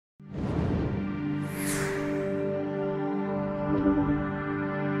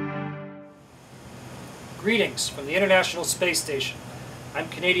Greetings from the International Space Station. I'm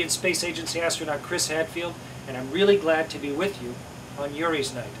Canadian Space Agency astronaut Chris Hadfield, and I'm really glad to be with you on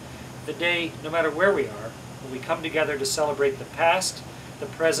Yuri's Night, the day, no matter where we are, when we come together to celebrate the past, the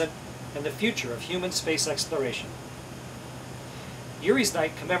present, and the future of human space exploration. Yuri's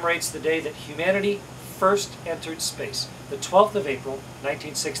Night commemorates the day that humanity first entered space, the 12th of April,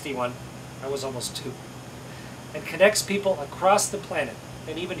 1961, I was almost 2, and connects people across the planet,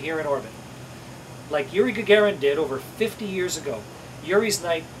 and even here in orbit. Like Yuri Gagarin did over 50 years ago, Yuri's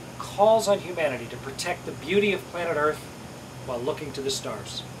Night calls on humanity to protect the beauty of planet Earth while looking to the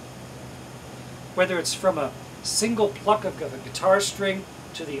stars. Whether it's from a single pluck of a guitar string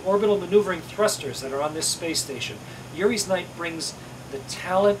to the orbital maneuvering thrusters that are on this space station, Yuri's Night brings the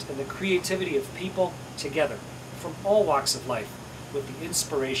talent and the creativity of people together from all walks of life with the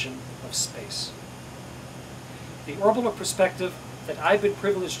inspiration of space. The orbital perspective that I've been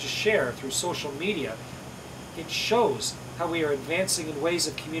privileged to share through social media, it shows how we are advancing in ways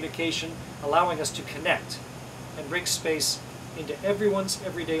of communication, allowing us to connect and bring space into everyone's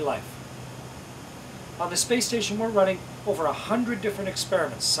everyday life. On the space station, we're running over 100 different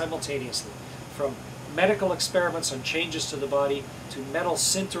experiments simultaneously, from medical experiments on changes to the body, to metal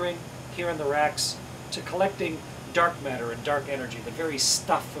sintering here in the racks, to collecting dark matter and dark energy, the very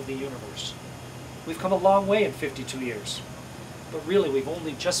stuff of the universe. We've come a long way in 52 years. But really, we've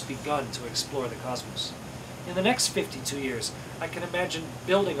only just begun to explore the cosmos. In the next 52 years, I can imagine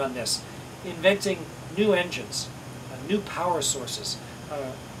building on this, inventing new engines, new power sources,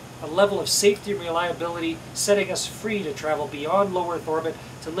 a level of safety and reliability setting us free to travel beyond low Earth orbit,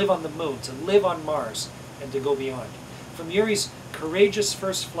 to live on the moon, to live on Mars, and to go beyond. From Yuri's courageous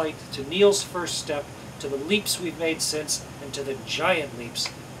first flight, to Neil's first step, to the leaps we've made since, and to the giant leaps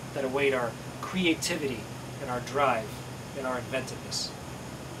that await our creativity and our drive and our inventiveness.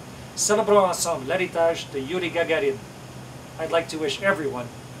 Célébrons ensemble l'héritage de Yuri Gagarin. I'd like to wish everyone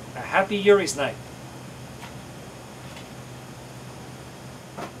a happy Yuri's Night.